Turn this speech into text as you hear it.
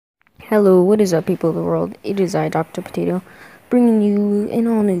Hello, what is up, people of the world? It is I, Dr. Potato, bringing you an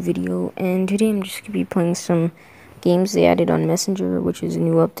all-new video, and today I'm just going to be playing some games they added on Messenger, which is a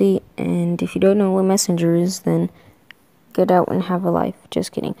new update, and if you don't know what Messenger is, then get out and have a life.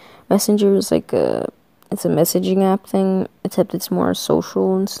 Just kidding. Messenger is it's a messaging app thing, except it's more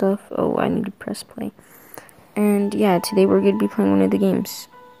social and stuff. Oh, I need to press play. And yeah, today we're going to be playing one of the games,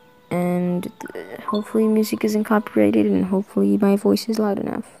 and hopefully music isn't copyrighted, and hopefully my voice is loud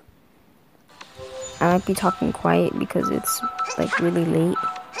enough. I might be talking quiet because it's like really late.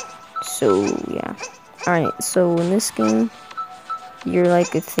 So yeah. Alright, so in this game you're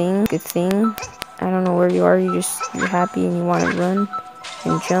like a thing. I don't know where you are, you're happy and you wanna run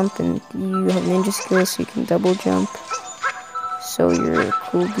and jump, and you have ninja skills so you can double jump. So you're a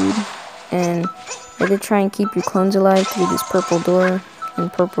cool dude. And you have to try and keep your clones alive through this purple door.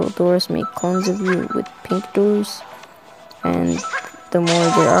 And purple doors make clones of you with pink doors. And the more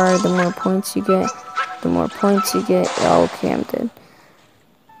there are, the more points you get. The more points you get. Oh, okay, I'm dead.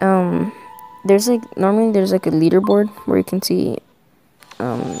 Normally there's like a leaderboard where you can see,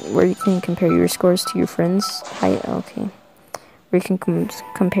 where you can compare your scores to your friends. Okay. Where you can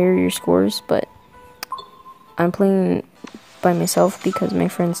compare your scores, but I'm playing by myself because my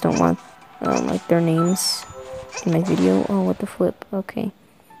friends don't want, like, their names in my video. Oh, what the flip. Okay.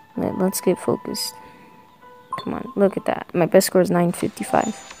 Let's get focused. Come on, look at that. My best score is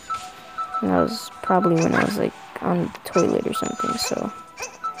 955. And that was probably when I was like on the toilet or something, so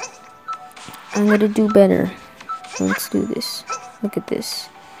I'm gonna do better. Let's do this. Look at this.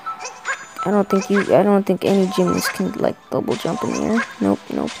 I don't think any gymnast can like double jump in the air. Nope.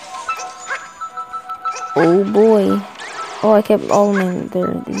 Oh boy. Oh, I kept all of them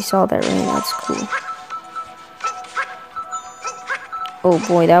there. You saw that, right? That's cool. Oh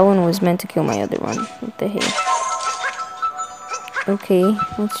boy, that one was meant to kill my other one. What the heck? Okay,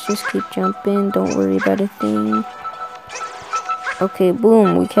 let's just keep jumping. Don't worry about a thing. Okay,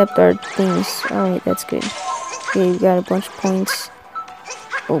 boom. We kept our things. Alright, that's good. Okay, we got a bunch of points.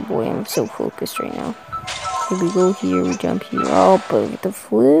 Oh boy, I'm so focused right now. Okay, we go here, we jump here. Oh, but the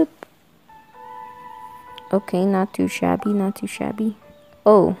flip. Okay, not too shabby.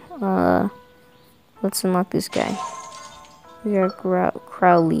 Oh, let's unlock this guy. We got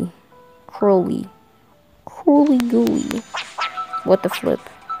Crowley Gooey. What the flip?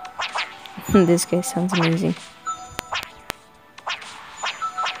 This guy sounds amazing.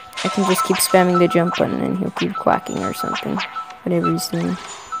 I can just keep spamming the jump button and he'll keep quacking or something. Whatever he's doing.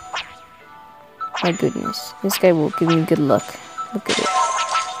 My goodness. This guy will give me good luck. Look at it.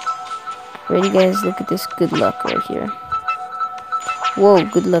 Ready, guys? Look at this good luck right here. Whoa,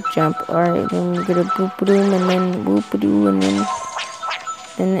 good luck jump. Alright, then we're gonna boop-a-doom and then whoop-a-doo and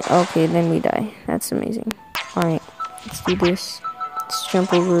then... Okay, then we die. That's amazing. Alright, let's do this. Let's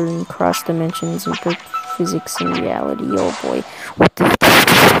jump over and cross dimensions and break physics and reality. Oh boy. What the...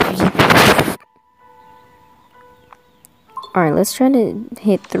 Alright, let's try to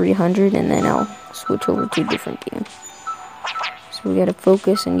hit 300 and then I'll switch over to a different game. So we gotta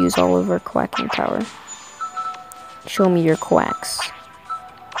focus and use all of our quacking power. Show me your quacks.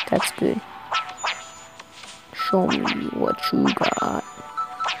 That's good. Show me what you got.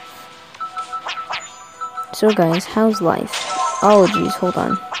 So guys, how's life? Oh geez, hold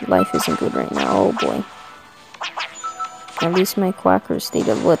on. Life isn't good right now. Oh boy. At least my quacker stayed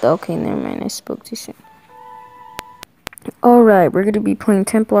up. What? Okay, never mind. I spoke too soon. Alright, we're going to be playing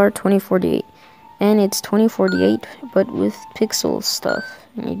Templar 2048. And it's 2048, but with pixel stuff.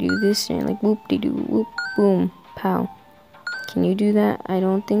 And you do this, and you're like, whoop-de-doo, whoop, boom, pow. Can you do that? I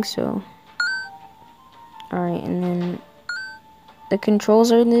don't think so. Alright, and then the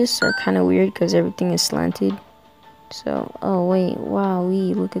controls on this are kind of weird because everything is slanted. So, oh wait, wow,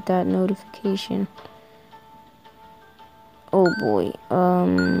 look at that notification. Oh boy,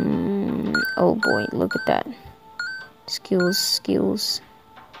 look at that. Skills.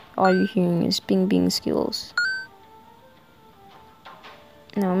 All you're hearing is bing skills.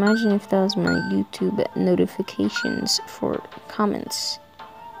 Now imagine if that was my YouTube notifications for comments.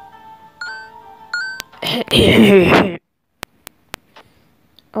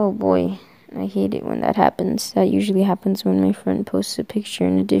 Oh boy, I hate it when that happens. That usually happens when my friend posts a picture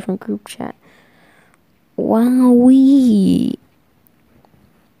in a different group chat. Wowee!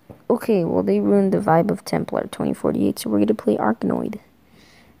 Okay, well, they ruined the vibe of Templar 2048, so we're gonna play Arkanoid.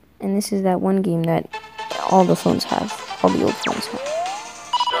 And this is that one game that all the phones have. All the old phones have.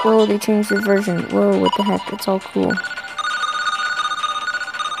 Whoa, they changed the version. Whoa, what the heck? It's all cool.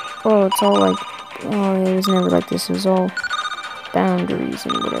 Oh, it's all like... Oh, it was never like this. It was all boundaries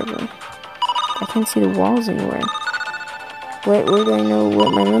and whatever. I can't see the walls anywhere. Where do I know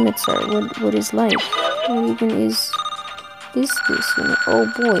what my limits are? What is life? What even is this? You know? Oh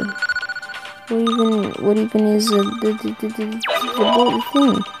boy. What even is the thing?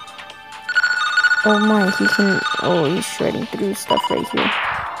 Oh my, he's shredding through stuff right here.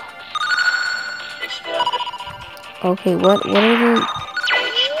 Okay, what are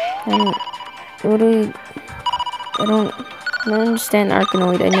the, I don't understand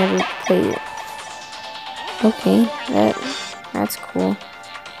Arkanoid, I never played it. Okay, that's cool.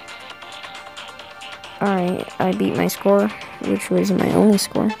 Alright, I beat my score, which was my only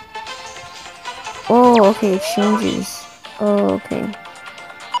score. Oh, okay, it changes. Oh, okay.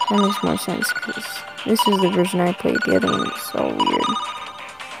 That makes more sense, because this is the version I played. The other one is all weird.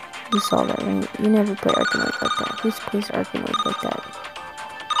 You saw that, right? You never play Arkanoid like that. Who plays Arkanoid like that?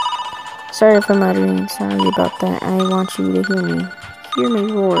 Sorry if I'm muttering. Sorry about that. I want you to hear me. Hear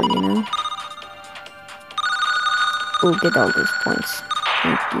me roar, you know? Oh, get all those points.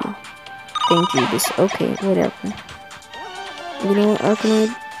 Thank you. Thank you. This. Okay, whatever. You know what,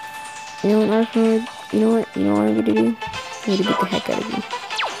 Arkanoid? You know what, Arkanoid? You know what? You know what I'm gonna do? I'm gonna beat the heck out of you.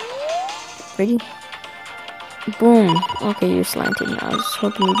 Ready? Boom. Okay, you're slanted now. I was just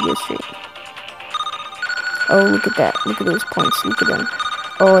hoping you'd go straight. Oh, look at that. Look at those points. Look at them.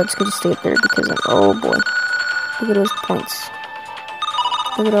 Oh, it's gonna stay up there because of... Oh, boy. Look at those points.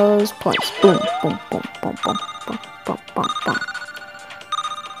 Look at all those points. Boom, boom, boom, boom, boom, boom, boom, boom, boom.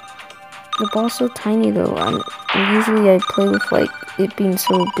 The ball's so tiny, though. Usually I play with, like, it being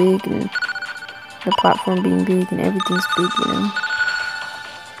so big and the platform being big and everything's big, you know?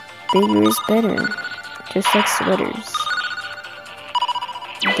 Bigger is better. Just like sweaters.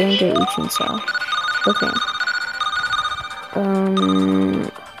 Denge Uchinsa. Okay.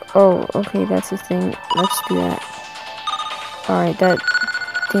 Oh, okay, that's the thing. Let's do that. Alright, that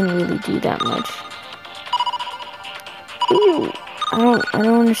didn't really do that much. Ew. I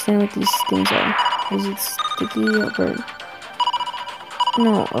don't understand what these things are. Is it sticky or...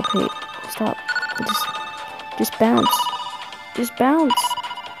 No, okay. Stop. Just bounce. Just bounce.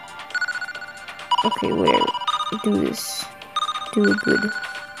 Okay, whatever. Do this. Do it good.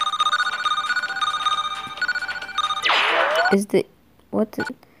 Is the... What the...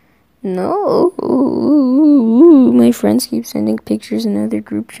 No. My friends keep sending pictures in other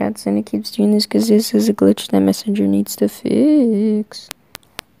group chats and it keeps doing this because this is a glitch that Messenger needs to fix.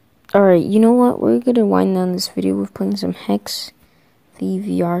 Alright, you know what? We're gonna wind down this video with playing some Hex, the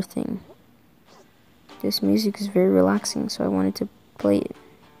VR thing. This music is very relaxing, so I wanted to play it.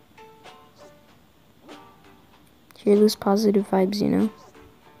 Hear those positive vibes, you know?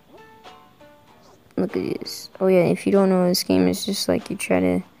 Look at this. Oh yeah, if you don't know, this game is just like you try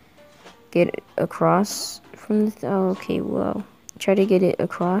to get across from the... Oh, okay, well. Try to get it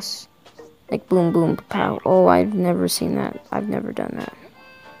across. Like boom, boom, pow. Oh, I've never seen that. I've never done that.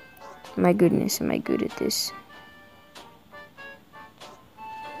 My goodness, am I good at this.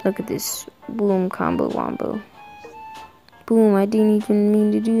 Look at this. Boom, combo, wombo. Boom, I didn't even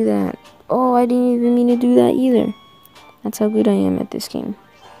mean to do that. Oh, I didn't even mean to do that either. That's how good I am at this game.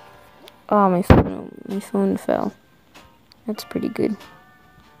 Oh, my phone fell. That's pretty good.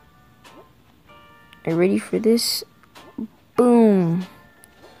 Are you ready for this? Boom.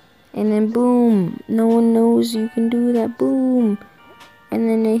 And then boom. No one knows you can do that. Boom. And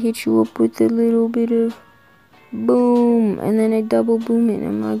then I hit you up with a little bit of boom. And then I double boom it.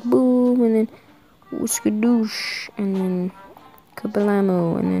 I'm like boom. And then whooskadoosh. And then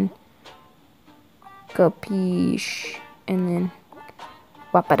kabalamo. And then capiche. And then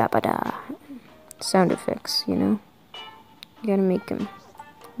wapadabada. Sound effects, you know? You gotta make them.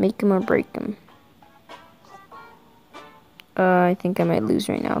 Make them or break them. I think I might lose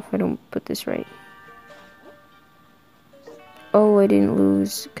right now if I don't put this right. Oh, I didn't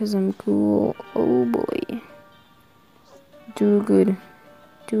lose because I'm cool. Oh boy. Do good.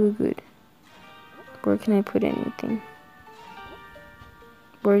 Do good. Where can I put anything?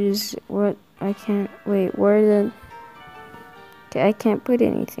 What? I can't, wait, okay, I can't put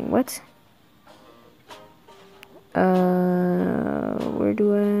anything. What? Where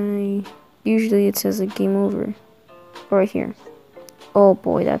do I... Usually it says like game over. Right here. Oh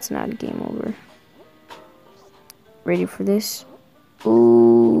boy, that's not a game over. Ready for this?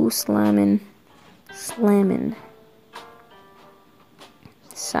 Ooh, slamming. Slamming.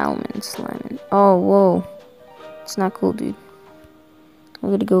 Salmon slamming. Oh, whoa. It's not cool, dude.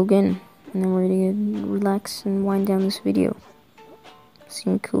 I'm gonna go again. And then we're gonna relax and wind down this video.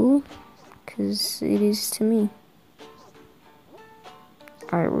 Seem cool? Because it is to me.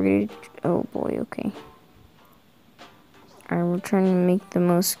 Alright, we're gonna... Oh boy, okay. Alright, we're trying to make the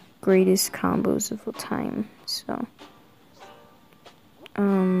most greatest combos of all time, so...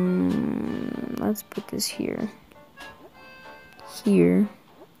 let's put this here. Here.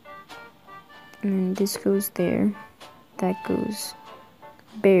 And then this goes there. That goes.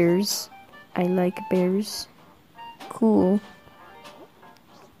 Bears. I like bears. Cool.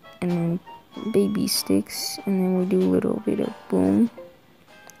 And then baby sticks. And then we do a little bit of boom.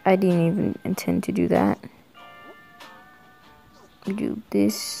 I didn't even intend to do that. We do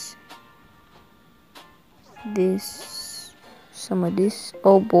this. This. Some of this.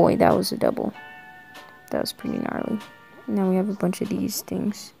 Oh boy, that was a double. That was pretty gnarly. Now we have a bunch of these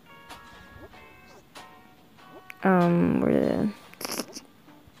things. Don't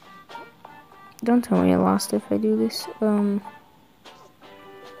tell me I lost if I do this.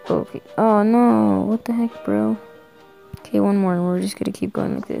 Okay. Oh no, what the heck, bro? Okay, one more, and we're just gonna keep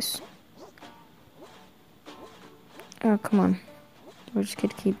going like this. Oh, come on. We're just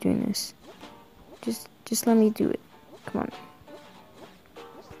gonna keep doing this. Just let me do it. Come on.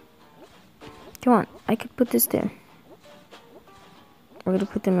 Come on, I could put this there. We're gonna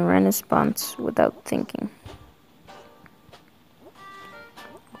put them in random spots without thinking.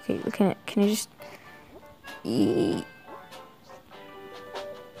 Okay, can I just...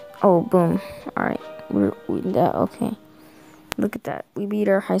 Oh, boom. Alright, okay. Look at that. We beat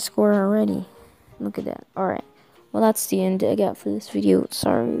our high score already. Look at that. Alright. Well, that's the end I got for this video.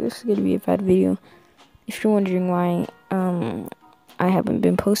 Sorry, this is gonna be a bad video. If you're wondering why, I haven't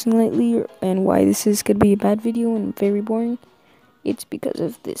been posting lately, and why this is gonna be a bad video and very boring, it's because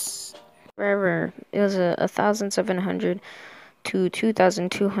of this. Forever, it was a 1,700 to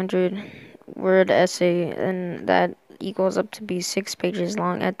 2,200 word essay, and that equals up to be 6 pages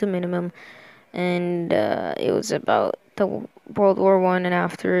long at the minimum. And it was about the World War I and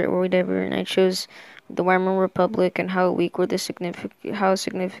after it, or whatever. And I chose the Weimar Republic and how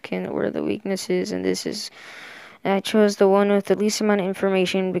significant were the weaknesses. And I chose the one with the least amount of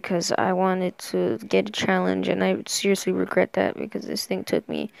information because I wanted to get a challenge, and I seriously regret that because this thing took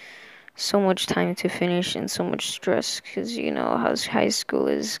me so much time to finish and so much stress, because you know how high school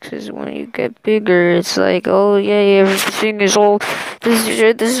is, because when you get bigger it's like, oh yeah, everything is all this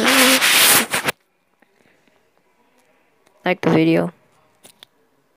is like the video.